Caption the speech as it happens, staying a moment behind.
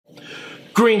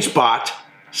Green Spot,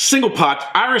 Single Pot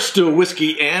Irish Still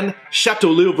Whiskey, and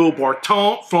Chateau Leoville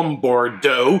Barton from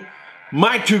Bordeaux.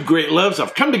 My two great loves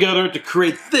have come together to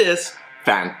create this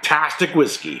fantastic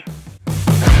whiskey.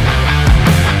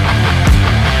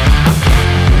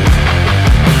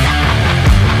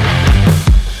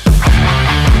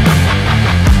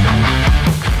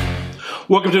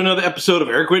 Welcome to another episode of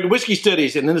Erik Wait Whiskey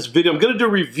Studies, and in this video I'm going to do a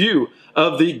review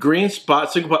of the Green Spot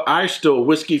Single Pot Irish Still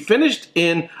Whiskey finished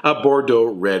in a Bordeaux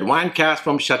red wine cask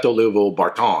from Chateau Leoville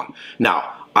Barton.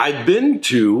 Now, I've been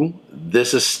to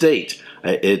this estate.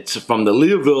 It's from the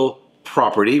Leoville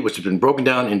property, which has been broken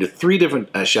down into three different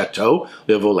chateaux: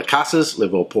 Leoville Les Casses,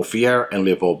 Leoville Porfière, and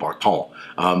Leoville Barton.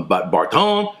 But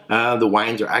Barton, the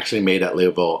wines are actually made at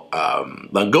Leoville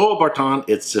Langoa Barton.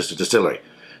 It's just a distillery.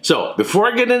 So, before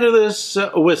I get into this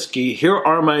whiskey, here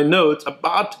are my notes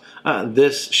about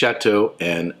this chateau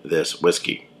and this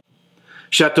whiskey.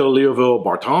 Chateau Leoville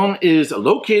Barton is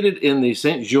located in the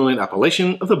Saint Julien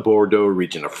appellation of the Bordeaux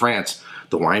region of France.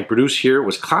 The wine produced here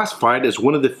was classified as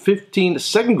one of the 15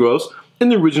 second growths in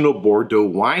the original Bordeaux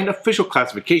wine official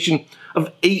classification of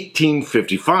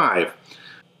 1855.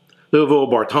 Leoville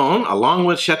Barton, along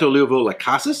with Chateau Leoville Les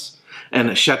Casses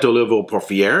and Chateau Leoville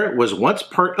Porfière, was once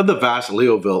part of the vast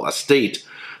Leoville estate.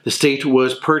 The estate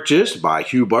was purchased by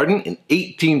Hugh Barton in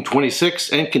 1826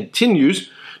 and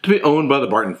continues to be owned by the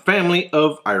Barton family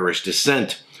of Irish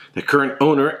descent. The current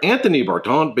owner, Anthony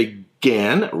Barton,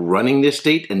 began running the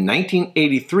estate in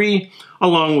 1983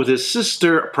 along with his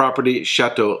sister property,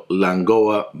 Chateau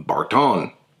Langoa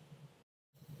Barton.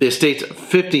 The estate's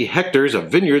 50 hectares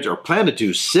of vineyards are planted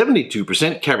to 72%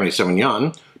 Cabernet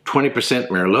Sauvignon, 20%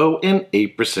 Merlot, and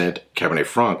 8% Cabernet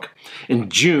Franc. In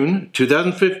June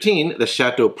 2015, the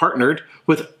Chateau partnered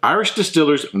with Irish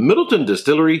distillers Middleton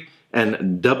Distillery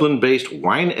and Dublin-based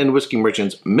wine and whiskey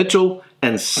merchants Mitchell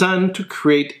and Son to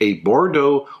create a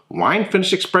Bordeaux wine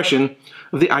finish expression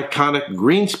of the iconic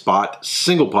Green Spot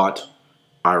Single Pot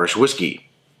Irish Whiskey.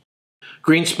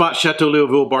 Green Spot Chateau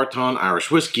Leoville Barton Irish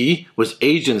Whiskey was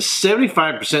aged in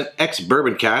 75%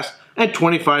 ex-bourbon cask and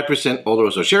 25%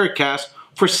 Oloroso sherry cask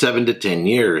for 7 to 10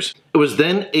 years. It was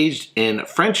then aged in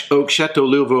French oak Chateau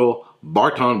Leoville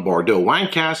Barton Bordeaux wine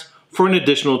cask for an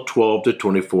additional 12 to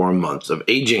 24 months of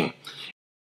aging.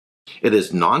 It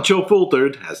is non-chill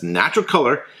filtered, has natural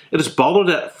color. It is bottled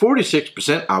at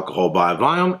 46% alcohol by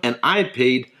volume, and I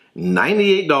paid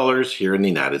 $98 here in the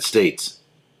United States.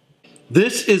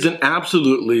 This is an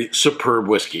absolutely superb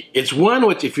whiskey. It's one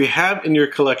which, if you have in your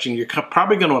collection, you're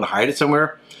probably going to want to hide it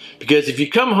somewhere. Because if you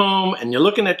come home and you're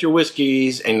looking at your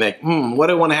whiskeys and you're like, what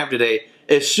do I want to have today?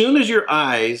 As soon as your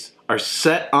eyes are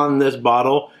set on this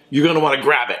bottle, you're going to want to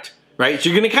grab it, right? So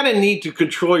you're going to kind of need to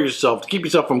control yourself to keep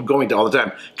yourself from going to all the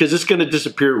time, because it's going to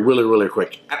disappear really, really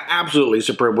quick. An absolutely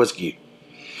superb whiskey.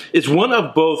 It's one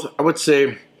of both, I would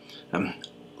say,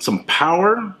 some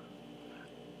power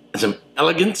and some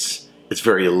elegance. It's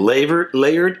very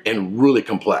layered and really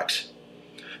complex.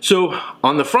 So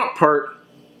on the front part,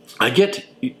 I get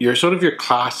your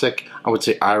classic, I would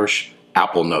say, Irish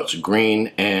apple notes,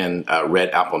 green and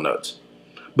red apple notes.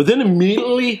 But then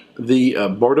immediately the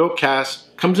Bordeaux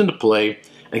cask comes into play,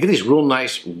 and I get these real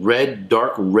nice red,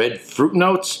 dark red fruit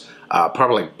notes,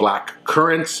 probably like black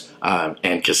currants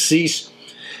and cassis.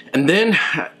 And then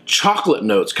chocolate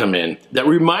notes come in that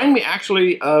remind me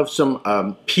actually of some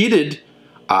peated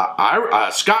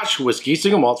Scotch whiskey,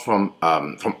 single malts from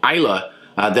Islay,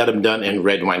 that have done in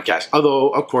red wine cask. Although,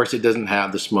 of course, it doesn't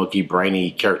have the smoky,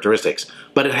 briny characteristics.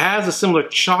 But it has a similar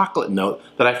chocolate note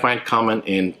that I find common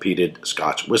in peated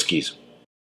Scotch whiskeys.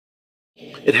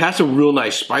 It has a real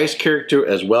nice spice character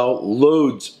as well.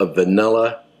 Loads of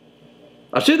vanilla.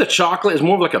 I'd say the chocolate is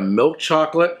more of like a milk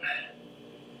chocolate.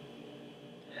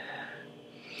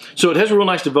 So it has a real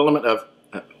nice development of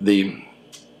the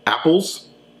apples,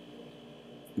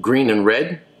 green and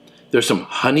red. There's some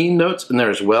honey notes in there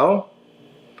as well.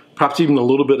 Perhaps even a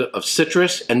little bit of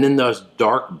citrus, and then those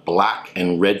dark black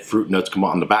and red fruit notes come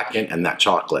on the back end, and that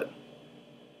chocolate.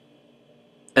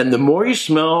 And the more you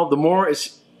smell, the more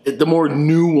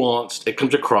nuanced it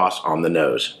comes across on the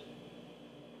nose.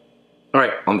 All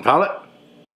right, on the palate.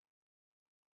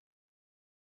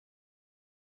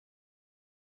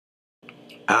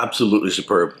 Absolutely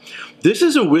superb. This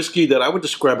is a whiskey that I would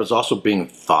describe as also being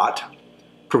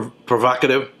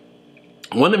provocative,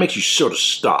 one that makes you sort of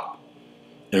stop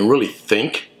and really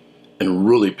think and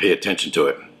really pay attention to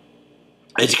it.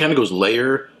 It just kind of goes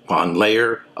layer upon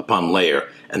layer upon layer,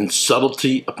 and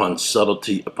subtlety upon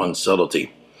subtlety upon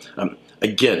subtlety.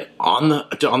 Again, on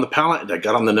the palate, I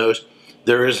got on the nose,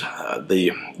 there is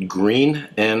the green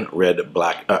and red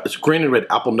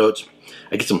apple notes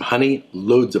I get some honey,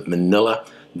 loads of vanilla.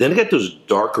 Then I get those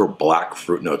darker black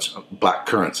fruit notes, black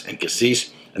currants and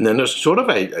cassis. And then there's sort of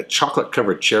a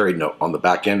chocolate-covered cherry note on the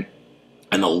back end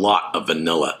and a lot of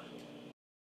vanilla.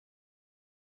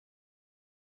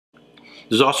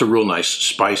 There's also a real nice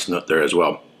spice note there as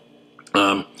well.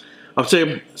 I would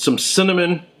say some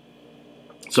cinnamon,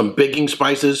 some baking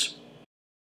spices,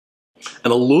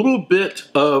 and a little bit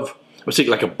of, let's say,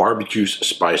 like a barbecue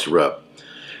spice rub.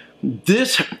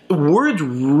 Words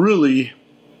really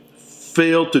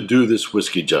failed to do this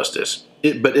whiskey justice.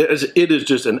 But it is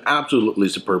just an absolutely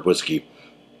superb whiskey.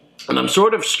 And I'm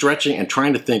sort of stretching and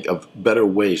trying to think of better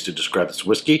ways to describe this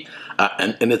whiskey.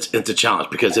 And it's a challenge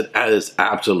because it is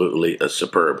absolutely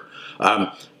superb.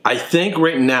 I think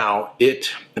right now, in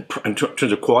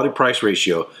terms of quality price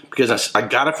ratio, because I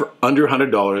got it for under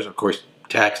 $100, of course,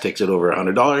 tax takes it over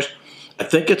 $100, I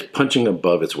think it's punching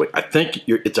above its weight. I think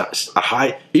it's a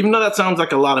high, even though that sounds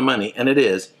like a lot of money, and it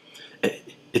is,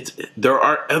 there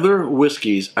are other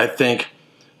whiskeys, I think,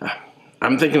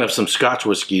 I'm thinking of some Scotch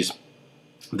whiskeys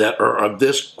that are of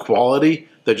this quality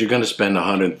that you're going to spend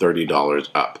 $130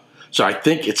 up. So I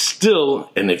think it's still,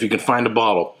 and if you can find a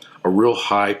bottle, a real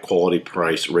high quality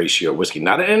price ratio whiskey.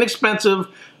 Not an inexpensive,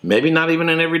 maybe not even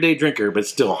an everyday drinker, but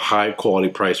still a high quality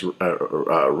price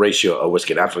ratio of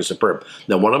whiskey. Absolutely superb.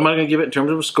 Now, what am I going to give it in terms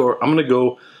of a score? I'm going to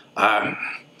go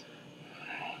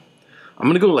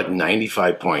like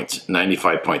 95 points.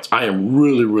 95 points. I am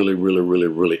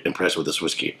really impressed with this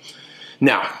whiskey.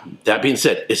 Now, that being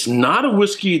said, it's not a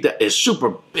whiskey that is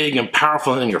super big and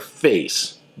powerful in your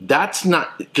face. That's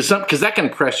not, because that can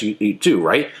impress you too,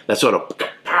 right? That sort of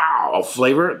pow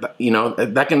flavor,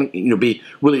 that can be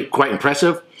really quite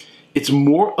impressive. It's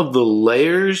more of the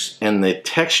layers and the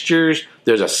textures.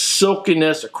 There's a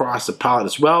silkiness across the palate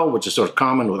as well, which is sort of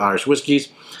common with Irish whiskeys.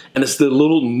 And it's the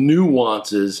little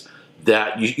nuances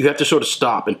that you have to sort of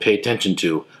stop and pay attention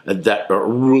to that are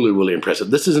really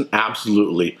impressive. This is an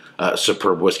absolutely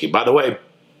superb whiskey. By the way,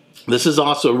 this is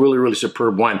also a really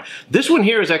superb wine. This one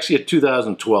here is actually a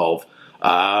 2012.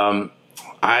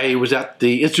 I was at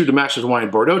the Institute of Masters of Wine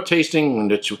Bordeaux tasting in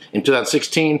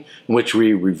 2016, in which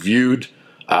we reviewed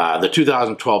the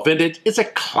 2012 vintage. It's a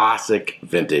classic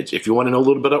vintage. If you want to know a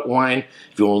little bit about wine,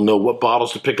 if you want to know what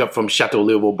bottles to pick up from Chateau,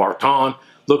 Leoville, Barton,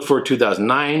 look for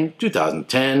 2009,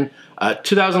 2010,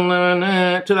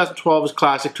 2011, 2012 is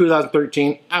classic,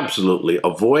 2013, absolutely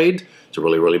avoid. It's a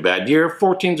really bad year.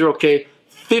 14s are okay.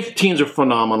 15s are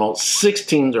phenomenal.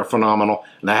 16s are phenomenal.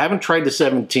 And I haven't tried the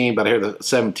 17, but I hear the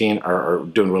 17 are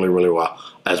doing really well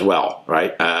as well,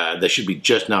 right? They should be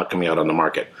just now coming out on the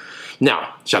market.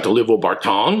 Now, Chateau, Leoville,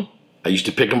 Barton, I used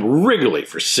to pick them regularly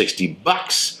for 60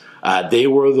 bucks. They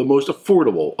were the most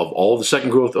affordable of all the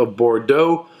second growth of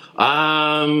Bordeaux.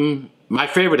 My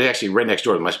favorite is actually right next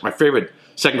door. My favorite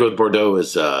second growth Bordeaux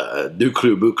is Du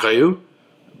Cru Boucayou,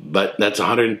 but that's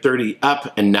 130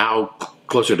 up and now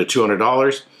closer to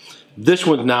 $200. This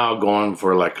one's now going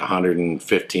for like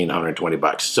 115, 120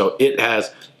 bucks. So it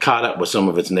has caught up with some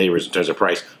of its neighbors in terms of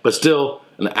price, but still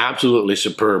an absolutely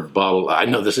superb bottle. I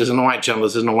know this isn't a wine channel,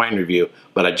 this isn't a wine review,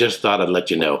 but I just thought I'd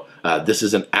let you know. This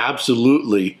is an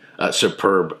absolutely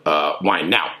superb wine.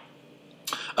 Now,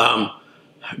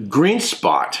 Green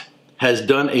Spot has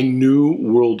done a new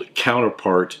world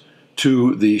counterpart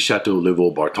to the Chateau,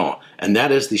 Leoville, Barton, and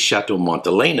that is the Chateau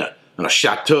Montelena. Now,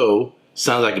 Chateau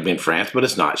sounds like it'd be in France, but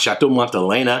it's not. Chateau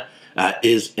Montelena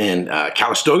is in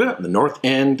Calistoga, the north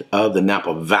end of the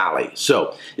Napa Valley.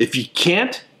 So if you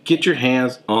can't get your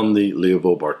hands on the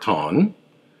Leoville Barton,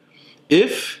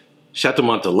 if Chateau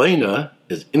Montelena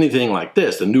is anything like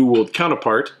this, the New World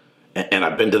counterpart, and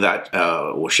I've been to that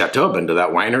Chateau, I've been to that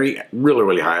winery,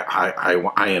 really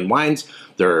high-end wines.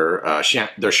 Their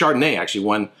Chardonnay actually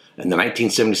won in the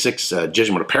 1976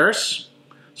 Judgment of Paris.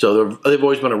 So they've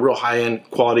always been a real high-end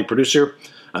quality producer.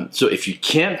 So if you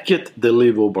can't get the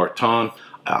Leoville Barton,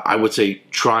 I would say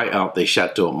try out the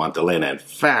Chateau Montelena. In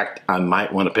fact, I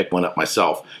might want to pick one up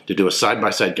myself to do a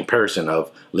side-by-side comparison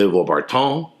of Leoville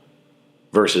Barton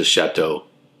versus Chateau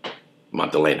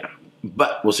Montelena.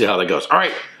 But we'll see how that goes. All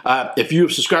right, if you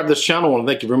have subscribed to this channel, I want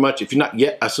to thank you very much. If you're not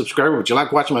yet a subscriber, but you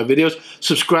like watching my videos,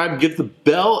 subscribe, give the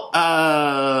bell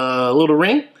a little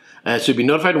ring, so you'll be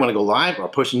notified when I go live or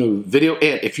post a new video.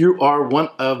 And if you are one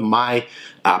of my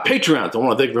Patreons, I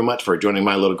want to thank you very much for joining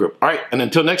my little group. All right, and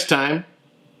until next time,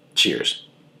 cheers.